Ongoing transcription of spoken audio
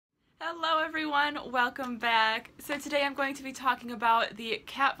Hello everyone, welcome back. So today I'm going to be talking about the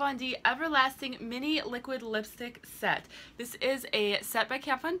Kat Von D Everlasting Mini Liquid Lipstick Set. This is a set by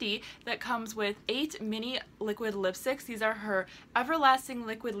Kat Von D that comes with 8 mini liquid lipsticks. These are her Everlasting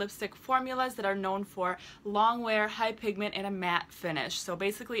Liquid Lipstick formulas that are known for long wear, high pigment, and a matte finish. So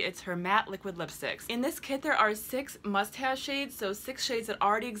basically it's her matte liquid lipsticks. In this kit there are 6 must-have shades, so 6 shades that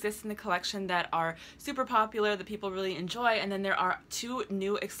already exist in the collection that are super popular, that people really enjoy, and then there are 2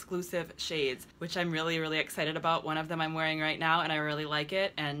 new exclusive shades, which I'm really excited about. One of them I'm wearing right now and I really like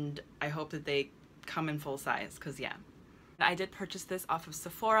it, and I hope that they come in full size, because yeah. I did purchase this off of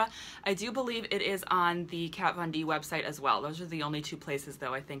Sephora. I do believe it is on the Kat Von D website as well. Those are the only 2 places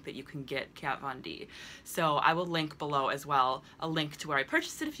though I think that you can get Kat Von D. So I will link below as well a link to where I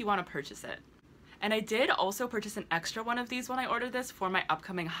purchased it if you want to purchase it. And I did also purchase an extra one of these when I ordered this for my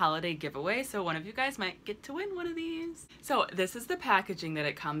upcoming holiday giveaway, so one of you guys might get to win one of these. So this is the packaging that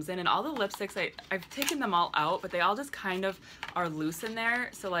it comes in, and all the lipsticks, I've taken them all out, but they all just kind of are loose in there.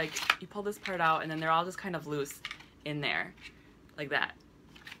 So like you pull this part out and then they're all just kind of loose in there, like that.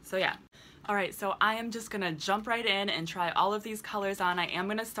 So yeah. Alright, so I am just gonna jump right in and try all of these colors on. I am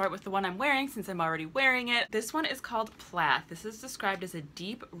gonna start with the one I'm wearing since I'm already wearing it. This one is called Plath. This is described as a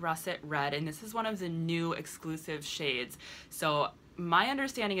deep russet red, and this is one of the new exclusive shades. So my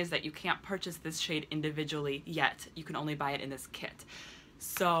understanding is that you can't purchase this shade individually yet. You can only buy it in this kit.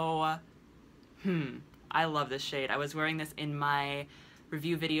 So, I love this shade. I was wearing this in my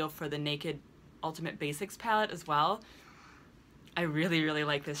review video for the Naked Ultimate Basics palette as well. I really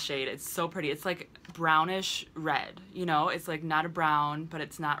like this shade. It's so pretty. It's like brownish red, you know? It's like not a brown, but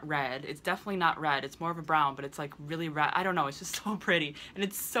it's not red. It's definitely not red. It's more of a brown, but it's like really red. I don't know. It's just so pretty. And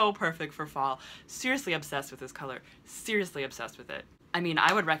it's so perfect for fall. Seriously obsessed with this color. Seriously obsessed with it. I mean,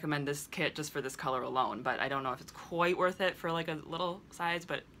 I would recommend this kit just for this color alone, but I don't know if it's quite worth it for like a little size,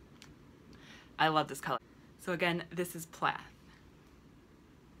 but I love this color. So again, this is Plath.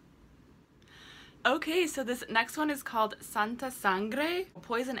 Okay, so this next one is called Sangre,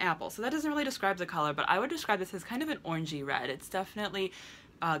 Poison Apple. So that doesn't really describe the color, but I would describe this as kind of an orangey red. It's definitely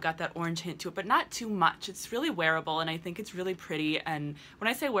got that orange hint to it, but not too much. It's really wearable, and I think it's really pretty. And when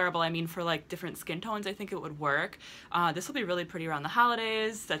I say wearable, I mean for like different skin tones, I think it would work. This will be really pretty around the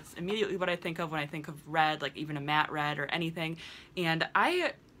holidays. That's immediately what I think of when I think of red, like even a matte red or anything. And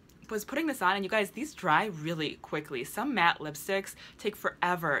I was putting this on, and you guys, these dry really quickly. Some matte lipsticks take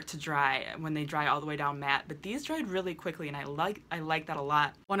forever to dry when they dry all the way down matte, but these dried really quickly, and I like that a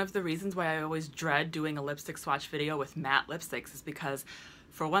lot. One of the reasons why I always dread doing a lipstick swatch video with matte lipsticks is because,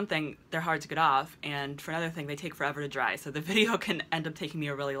 for one thing, they're hard to get off, and for another thing, they take forever to dry, so the video can end up taking me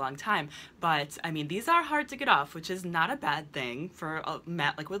a really long time. But I mean, these are hard to get off, which is not a bad thing for a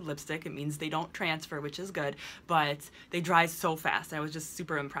matte liquid lipstick. It means they don't transfer, which is good, but they dry so fast. I was just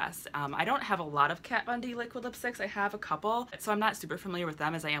super impressed. I don't have a lot of Kat Von D liquid lipsticks. I have a couple, so I'm not super familiar with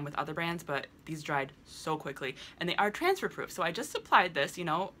them as I am with other brands, but these dried so quickly, and they are transfer proof. So I just applied this, you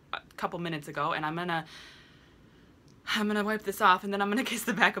know, a couple minutes ago, and I'm gonna wipe this off, and then I'm gonna kiss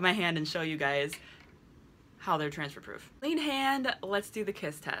the back of my hand and show you guys how they're transfer proof. Clean hand, let's do the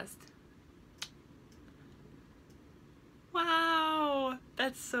kiss test. Wow,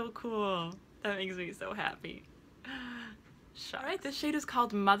 that's so cool. That makes me so happy. Alright, this shade is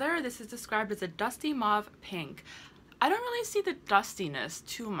called Mother. This is described as a dusty mauve pink. I don't really see the dustiness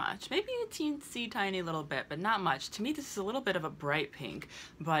too much. Maybe a teensy tiny little bit, but not much. To me, this is a little bit of a bright pink,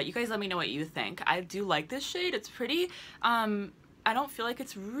 but you guys let me know what you think. I do like this shade. It's pretty. I don't feel like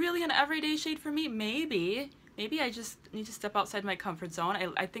it's really an everyday shade for me. Maybe I just need to step outside my comfort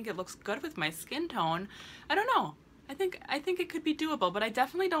zone. I think it looks good with my skin tone. I don't know. I think it could be doable, but I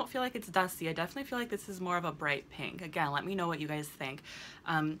definitely don't feel like it's dusty. I definitely feel like this is more of a bright pink. Again, let me know what you guys think.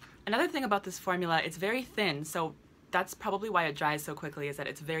 Another thing about this formula, it's very thin, so that's probably why it dries so quickly, is that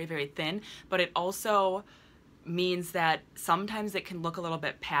it's very thin, but it also means that sometimes it can look a little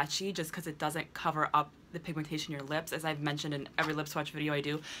bit patchy just because it doesn't cover up the pigmentation in your lips. As I've mentioned in every lip swatch video I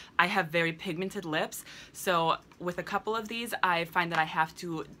do, I have very pigmented lips, so with a couple of these I find that I have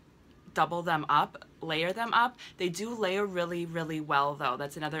to double them up, layer them up. They do layer really well though.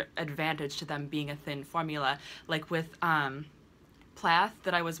 That's another advantage to them being a thin formula. Like with Plath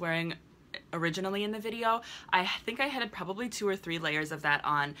that I was wearing originally in the video, I think I had probably 2 or 3 layers of that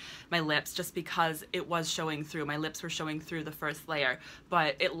on my lips just because it was showing through. My lips were showing through the first layer,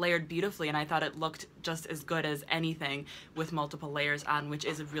 but it layered beautifully, and I thought it looked just as good as anything with multiple layers on, which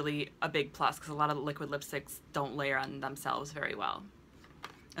is really a big plus because a lot of liquid lipsticks don't layer on themselves very well,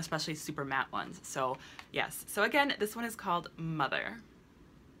 especially super matte ones. So yes, so again, this one is called Mother.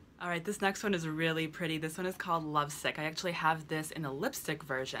 Alright, this next one is really pretty. This one is called Lovesick. I actually have this in a lipstick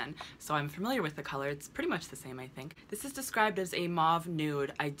version, so I'm familiar with the color. It's pretty much the same, I think. This is described as a mauve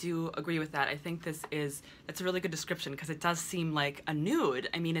nude. I do agree with that. I think that's a really good description because it does seem like a nude.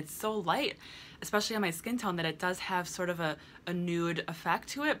 I mean, it's so light, especially on my skin tone, that it does have sort of a nude effect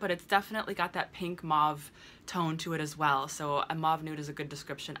to it, but it's definitely got that pink mauve tone to it as well. So a mauve nude is a good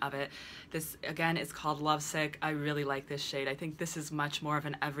description of it. This again is called Lovesick. I really like this shade. I think this is much more of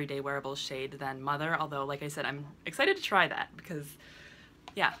an everyday wearable shade than Mother, although like I said, I'm excited to try that because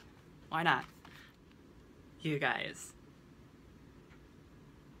yeah, why not? You guys.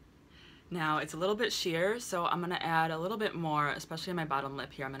 Now it's a little bit sheer, so I'm gonna add a little bit more, especially on my bottom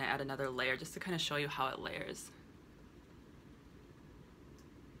lip here. I'm gonna add another layer just to kind of show you how it layers.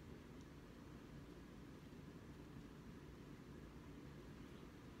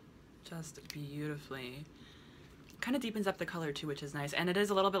 Just beautifully. Kind of deepens up the color too, which is nice. And it is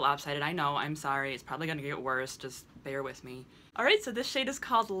a little bit lopsided. I know, I'm sorry. It's probably gonna get worse. Just bear with me. Alright, so this shade is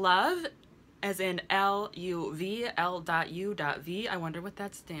called Love, as in L-U-V, L.U.V. I wonder what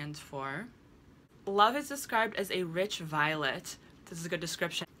that stands for. Love is described as a rich violet. This is a good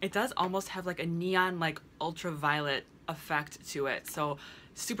description. It does almost have like a neon, like ultraviolet effect to it. So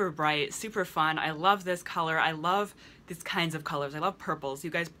super bright, super fun. I love this color. I love these kinds of colors. I love purples. You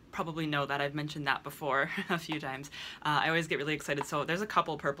guys probably know that. I've mentioned that before a few times. I always get really excited. So there's a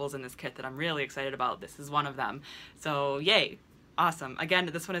couple purples in this kit that I'm really excited about. This is one of them. So yay. Awesome. Again,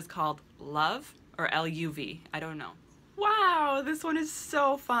 this one is called Love or L-U-V. I don't know. Wow, this one is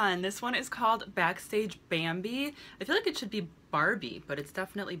so fun. This one is called Backstage Bambi. I feel like it should be Barbie, but it's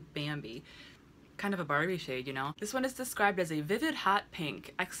definitely Bambi. Kind of a Barbie shade, you know? This one is described as a vivid hot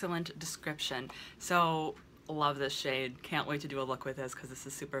pink. Excellent description. So love this shade. Can't wait to do a look with this because this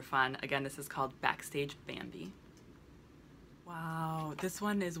is super fun. Again, this is called Backstage Bambi. Wow, this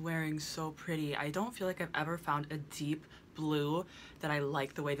one is wearing so pretty. I don't feel like I've ever found a deep blue that I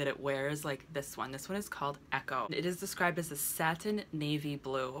like the way that it wears like this one. This one is called Echo. It is described as a satin navy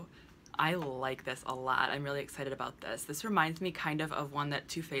blue. I like this a lot. I'm really excited about this. This reminds me kind of one that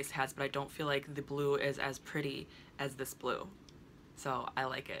Too Faced has, but I don't feel like the blue is as pretty as this blue. So I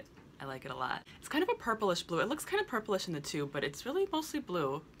like it. I like it a lot. It's kind of a purplish blue. It looks kind of purplish in the tube, but it's really mostly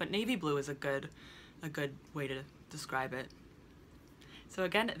blue. But navy blue is a good way to describe it. So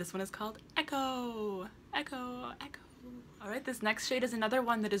again, this one is called Echo. Echo, Echo. Alright, this next shade is another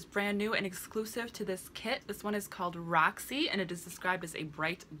one that is brand new and exclusive to this kit. This one is called Roxie, and it is described as a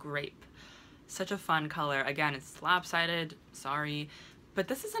bright grape. Such a fun color. Again, it's lopsided, sorry. But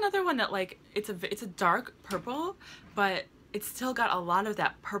this is another one that, like, it's a dark purple, but it's still got a lot of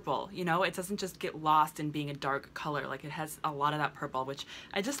that purple, you know? It doesn't just get lost in being a dark color. Like, it has a lot of that purple, which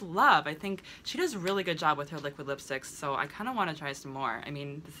I just love. I think she does a really good job with her liquid lipsticks, so I kind of want to try some more. I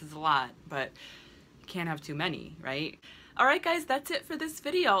mean, this is a lot, but you can't have too many, right? Alright guys, that's it for this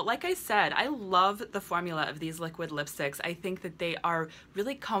video. Like I said, I love the formula of these liquid lipsticks. I think that they are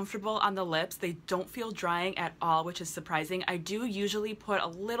really comfortable on the lips. They don't feel drying at all, which is surprising. I do usually put a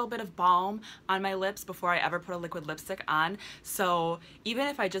little bit of balm on my lips before I ever put a liquid lipstick on. So even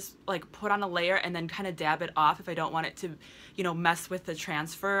if I just like put on a layer and then kind of dab it off if I don't want it to, you know, mess with the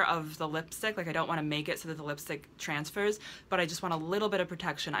transfer of the lipstick, like I don't want to make it so that the lipstick transfers, but I just want a little bit of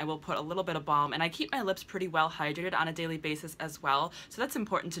protection, I will put a little bit of balm. And I keep my lips pretty well hydrated on a daily basis as well, so that's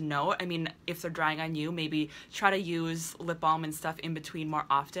important to know. I mean, if they're drying on you, maybe try to use lip balm and stuff in between more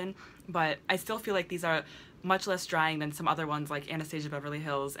often, but I still feel like these are much less drying than some other ones like Anastasia Beverly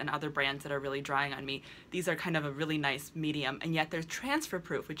Hills and other brands that are really drying on me. These are kind of a really nice medium, and yet they're transfer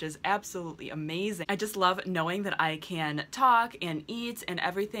proof, which is absolutely amazing. I just love knowing that I can talk and eat and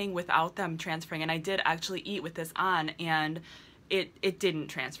everything without them transferring, and I did actually eat with this on, and it didn't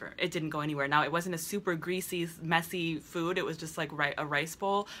transfer. It didn't go anywhere. Now, it wasn't a super greasy, messy food. It was just like a rice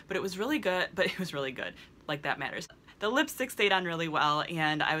bowl, but it was really good. Like, that matters. The lipstick stayed on really well,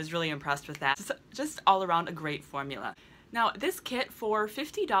 and I was really impressed with that. Just all around a great formula. Now, this kit for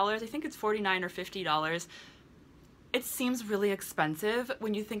 $50, I think it's $49 or $50, it seems really expensive.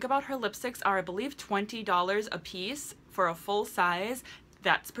 When you think about her lipsticks are, I believe, $20 a piece for a full size.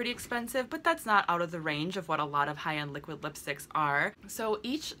 That's pretty expensive, but that's not out of the range of what a lot of high-end liquid lipsticks are. So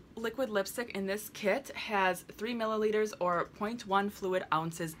each liquid lipstick in this kit has 3 milliliters or 0.1 fluid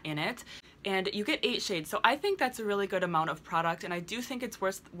ounces in it, and you get 8 shades. So I think that's a really good amount of product, and I do think it's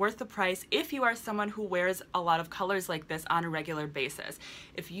worth the price if you are someone who wears a lot of colors like this on a regular basis.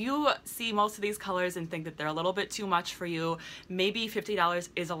 If you see most of these colors and think that they're a little bit too much for you, maybe $50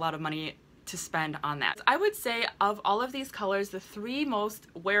 is a lot of money to spend on that. I would say of all of these colors, the 3 most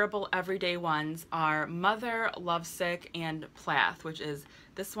wearable everyday ones are Mother, Lovesick, and Plath, which is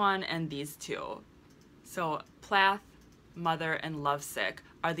this one and these two. So Plath, Mother, and Lovesick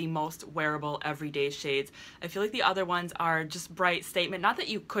are the most wearable everyday shades. I feel like the other ones are just bright statement. Not that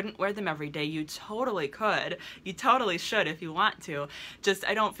you couldn't wear them every day, you totally could. You totally should if you want to. Just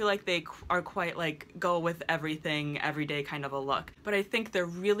I don't feel like they are quite like go with everything everyday kind of a look. But I think they're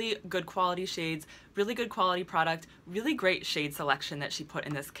really good quality shades, really good quality product, really great shade selection that she put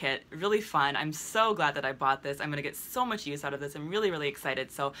in this kit. Really fun. I'm so glad that I bought this. I'm gonna get so much use out of this. I'm really, really excited.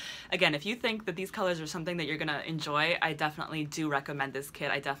 So again, if you think that these colors are something that you're gonna enjoy, I definitely do recommend this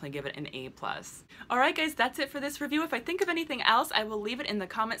kit. I definitely give it an A+. Alright guys, that's it for this review. If I think of anything else, I will leave it in the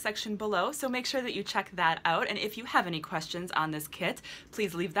comment section below, so make sure that you check that out. And if you have any questions on this kit,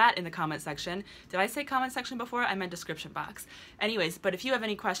 please leave that in the comment section. Did I say comment section before? I meant description box. Anyways, but if you have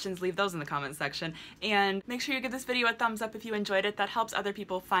any questions, leave those in the comment section. And make sure you give this video a thumbs up if you enjoyed it. That helps other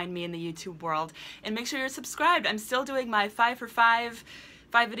people find me in the YouTube world. And make sure you're subscribed. I'm still doing my 5 for 5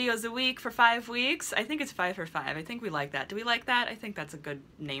 videos a week for 5 weeks. I think it's 5 for 5. I think we like that. Do we like that? I think that's a good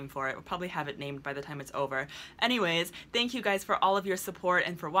name for it. We'll probably have it named by the time it's over. Anyways, thank you guys for all of your support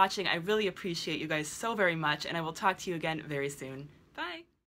and for watching. I really appreciate you guys so very much, and I will talk to you again very soon. Bye!